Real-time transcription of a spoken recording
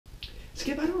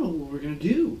Skip, I don't know what we're going to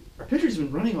do. Our pitcher's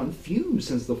been running on fumes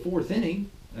since the fourth inning.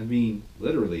 I mean,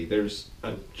 literally, there's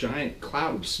a giant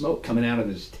cloud of smoke coming out of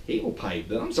his tailpipe.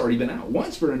 The ump's already been out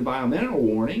once for an environmental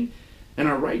warning. And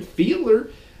our right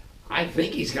fielder, I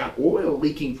think he's got oil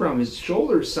leaking from his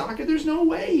shoulder socket. There's no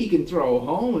way he can throw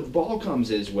home if the ball comes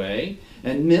his way.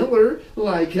 And Miller,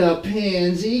 like a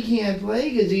pansy, can't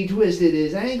play because he twisted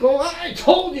his ankle. I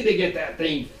told you to get that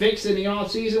thing fixed in the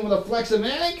offseason with a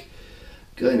Flexamatic.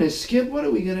 Goodness, Skip, what are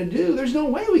we going to do? There's no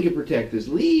way we can protect this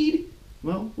lead.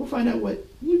 Well, we'll find out what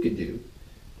you could do.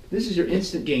 This is your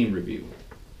instant game review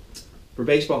for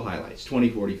Baseball Highlights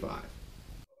 2045.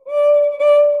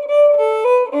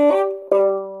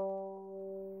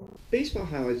 Baseball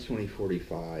Highlights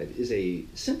 2045 is a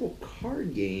simple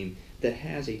card game that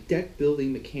has a deck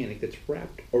building mechanic that's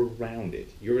wrapped around it.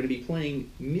 You're going to be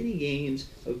playing mini games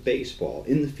of baseball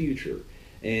in the future.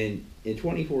 And in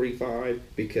 2045,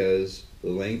 because the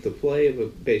length of play of a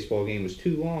baseball game was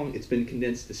too long, it's been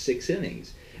condensed to 6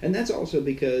 innings. And that's also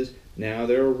because now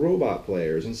there are robot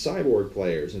players and cyborg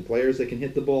players and players that can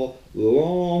hit the ball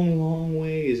long, long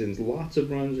ways, and lots of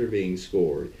runs are being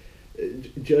scored.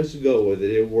 Just go with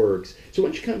it, it works. So why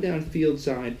don't you come down field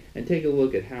side and take a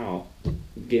look at how the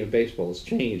game of baseball has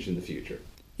changed in the future.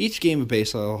 Each game of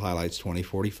Baseball Highlights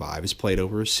 2045 is played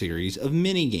over a series of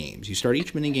mini-games. You start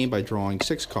each mini-game by drawing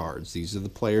 6 cards. These are the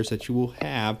players that you will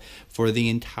have for the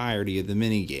entirety of the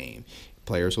mini-game.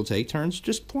 Players will take turns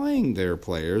just playing their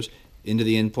players into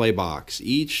the in-play box.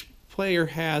 Each player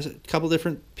has a couple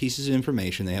different pieces of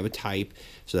information. They have a type,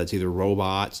 so that's either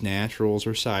robots, naturals,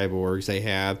 or cyborgs. They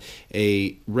have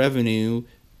a revenue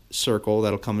circle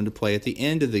that'll come into play at the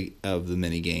end of the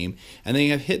mini game, and then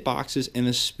you have hit boxes and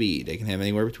a speed. They can have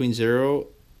anywhere between 0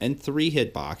 and 3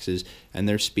 hit boxes, and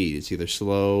their speed, it's either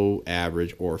slow,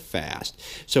 average, or fast.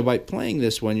 So by playing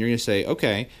this one, you're going to say,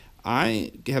 okay,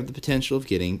 I have the potential of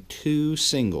getting 2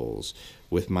 singles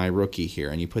with my rookie here,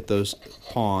 and you put those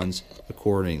pawns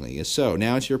accordingly. So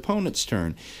now it's your opponent's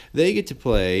turn. They get to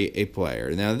play a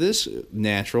player. Now this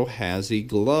natural has the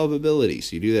glove ability,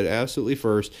 so you do that absolutely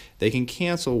first. They can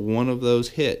cancel one of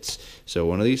those hits, so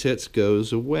one of these hits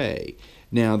goes away.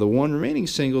 Now the one remaining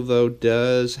single, though,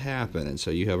 does happen, and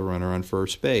so you have a runner on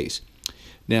first base.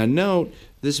 Now note,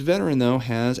 this veteran, though,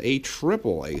 has a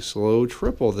triple, a slow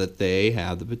triple that they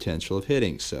have the potential of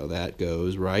hitting. So that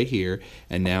goes right here,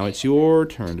 and now it's your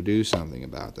turn to do something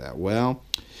about that. Well,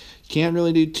 you can't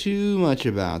really do too much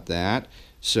about that,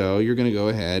 so you're going to go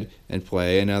ahead and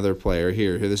play another player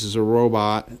here. This is a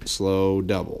robot slow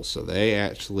double, so they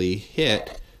actually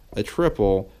hit a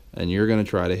triple, and you're going to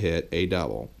try to hit a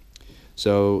double.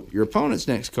 So your opponent's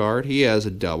next card, he has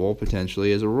a double,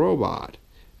 potentially as a robot.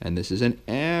 And this is an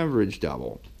average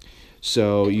double.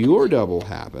 So your double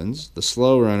happens. The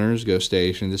slow runners go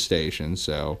station to station,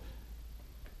 so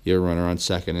you're a runner on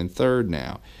second and third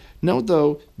now. Note,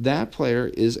 though, that player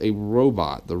is a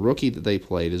robot. The rookie that they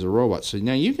played is a robot. So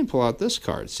now you can pull out this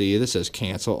card. See, this says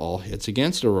cancel all hits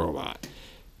against a robot.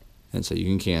 And so you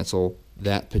can cancel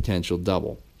that potential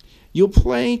double. You'll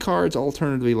play cards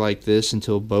alternatively like this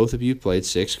until both of you played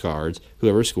 6 cards.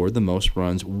 Whoever scored the most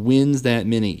runs wins that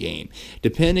mini game.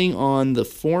 Depending on the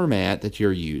format that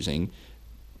you're using,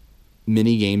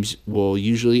 mini games will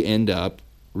usually end up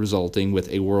resulting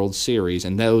with a World Series,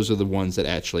 and those are the ones that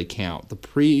actually count.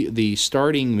 The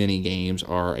starting mini games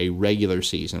are a regular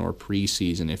season or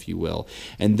preseason, if you will,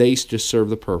 and they just serve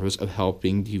the purpose of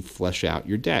helping you flesh out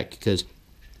your deck, because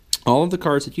all of the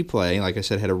cards that you play, like I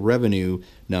said, had a revenue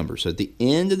number. So at the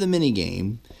end of the mini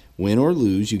game, win or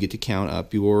lose, you get to count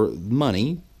up your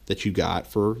money that you got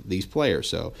for these players.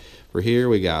 So for here,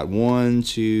 we got 1,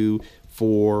 2,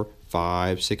 4,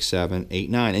 5, 6, 7, 8,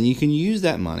 9. And you can use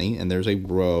that money, and there's a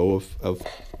row of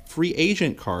free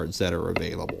agent cards that are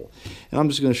available. And I'm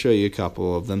just going to show you a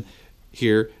couple of them.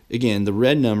 Here, again, the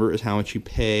red number is how much you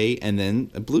pay, and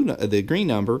then the green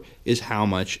number is how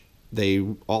much they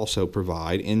also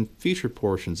provide in future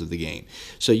portions of the game.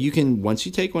 So you can, once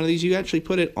you take one of these, you actually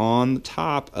put it on the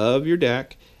top of your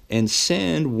deck and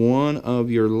send one of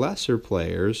your lesser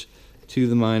players to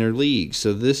the minor leagues.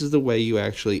 So this is the way you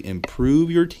actually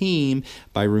improve your team,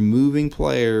 by removing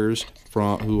players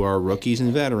who are rookies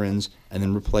and veterans and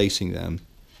then replacing them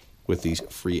with these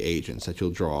free agents that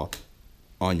you'll draw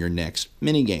on your next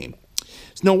mini game.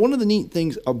 So now, one of the neat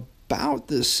things about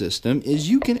this system is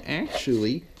you can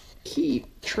actually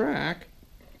keep track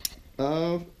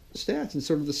of stats in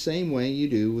sort of the same way you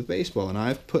do with baseball. And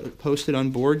I've posted on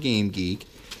Board Game Geek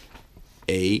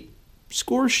a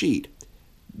score sheet.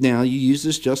 Now, you use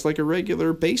this just like a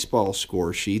regular baseball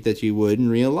score sheet that you would in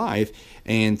real life,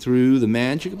 and through the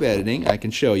magic of editing, I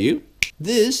can show you.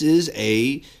 This is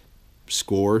a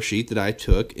score sheet that I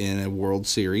took in a World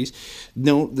Series.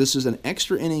 Note, this is an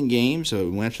extra inning game, so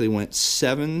we actually went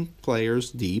 7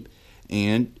 players deep,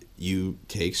 and you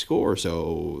take score.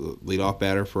 So leadoff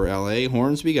batter for LA,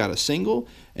 Hornsby, got a single,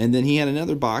 and then he had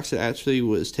another box that actually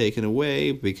was taken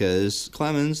away because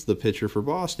Clemens, the pitcher for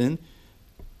Boston,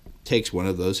 takes one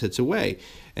of those hits away.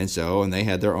 And they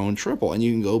had their own triple, and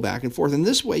you can go back and forth. And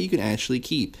this way you can actually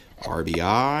keep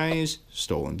RBIs,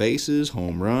 stolen bases,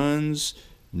 home runs,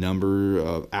 number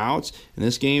of outs. In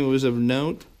this game, it was of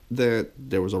note that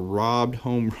there was a robbed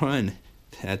home run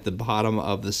at the bottom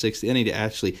of the 6th inning to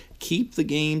actually keep the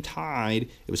game tied.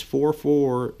 It was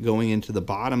 4-4 going into the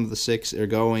bottom of the 6th, or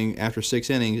going after 6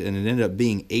 innings, and it ended up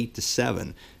being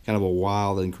 8-7. Kind of a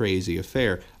wild and crazy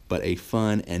affair, but a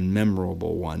fun and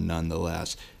memorable one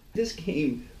nonetheless. This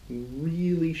game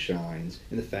really shines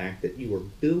in the fact that you are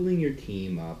building your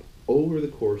team up over the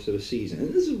course of a season.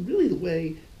 And this is really the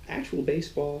way actual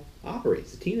baseball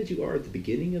operates. The team that you are at the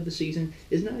beginning of the season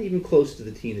is not even close to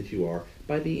the team that you are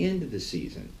by the end of the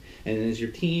season. And as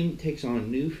your team takes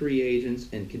on new free agents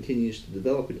and continues to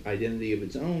develop an identity of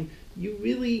its own, you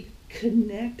really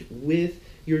connect with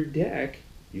your deck,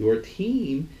 your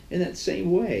team, in that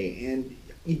same way. And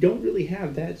you don't really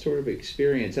have that sort of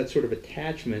experience, that sort of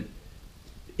attachment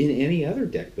in any other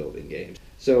deck building game.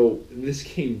 So this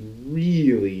game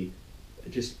really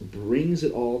just brings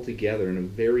it all together in a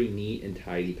very neat and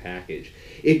tidy package.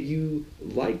 If you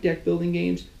like deck building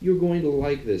games, you're going to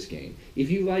like this game. If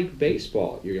you like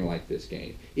baseball, you're going to like this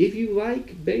game. If you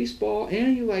like baseball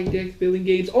and you like deck building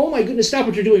games, oh my goodness, stop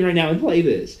what you're doing right now and play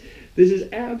this. This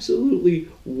is absolutely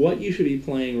what you should be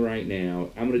playing right now.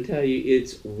 I'm going to tell you,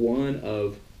 it's one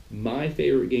of my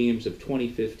favorite games of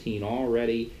 2015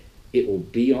 already. It will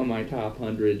be on my top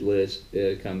 100 list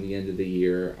come the end of the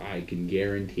year. I can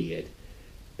guarantee it.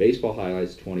 Baseball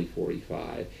Highlights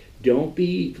 2045. Don't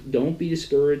be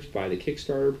discouraged by the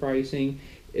Kickstarter pricing.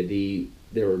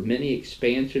 There were many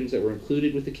expansions that were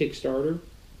included with the Kickstarter,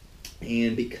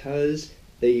 and because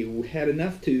they had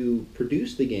enough to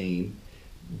produce the game,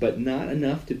 but not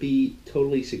enough to be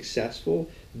totally successful,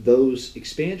 those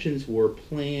expansions were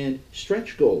planned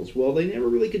stretch goals. Well, they never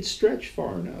really could stretch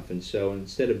far enough, and so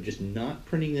instead of just not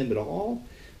printing them at all,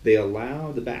 they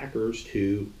allow the backers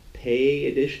to pay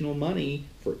additional money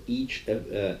for each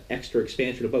extra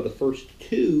expansion above the first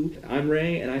 2. I'm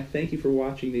Ray, and I thank you for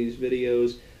watching these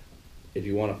videos. If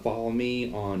you want to follow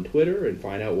me on Twitter and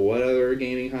find out what other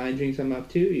gaming hijinks I'm up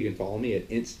to, you can follow me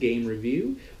at Instant Game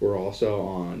Review. We're also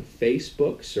on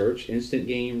Facebook. Search Instant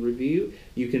Game Review.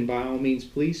 You can, by all means,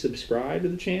 please subscribe to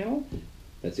the channel.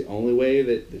 That's the only way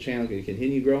that the channel can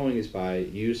continue growing, is by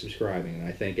you subscribing. And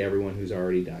I thank everyone who's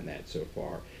already done that so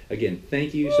far. Again,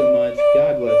 thank you so much.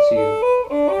 God bless you.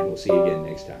 And we'll see you again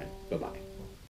next time. Bye-bye.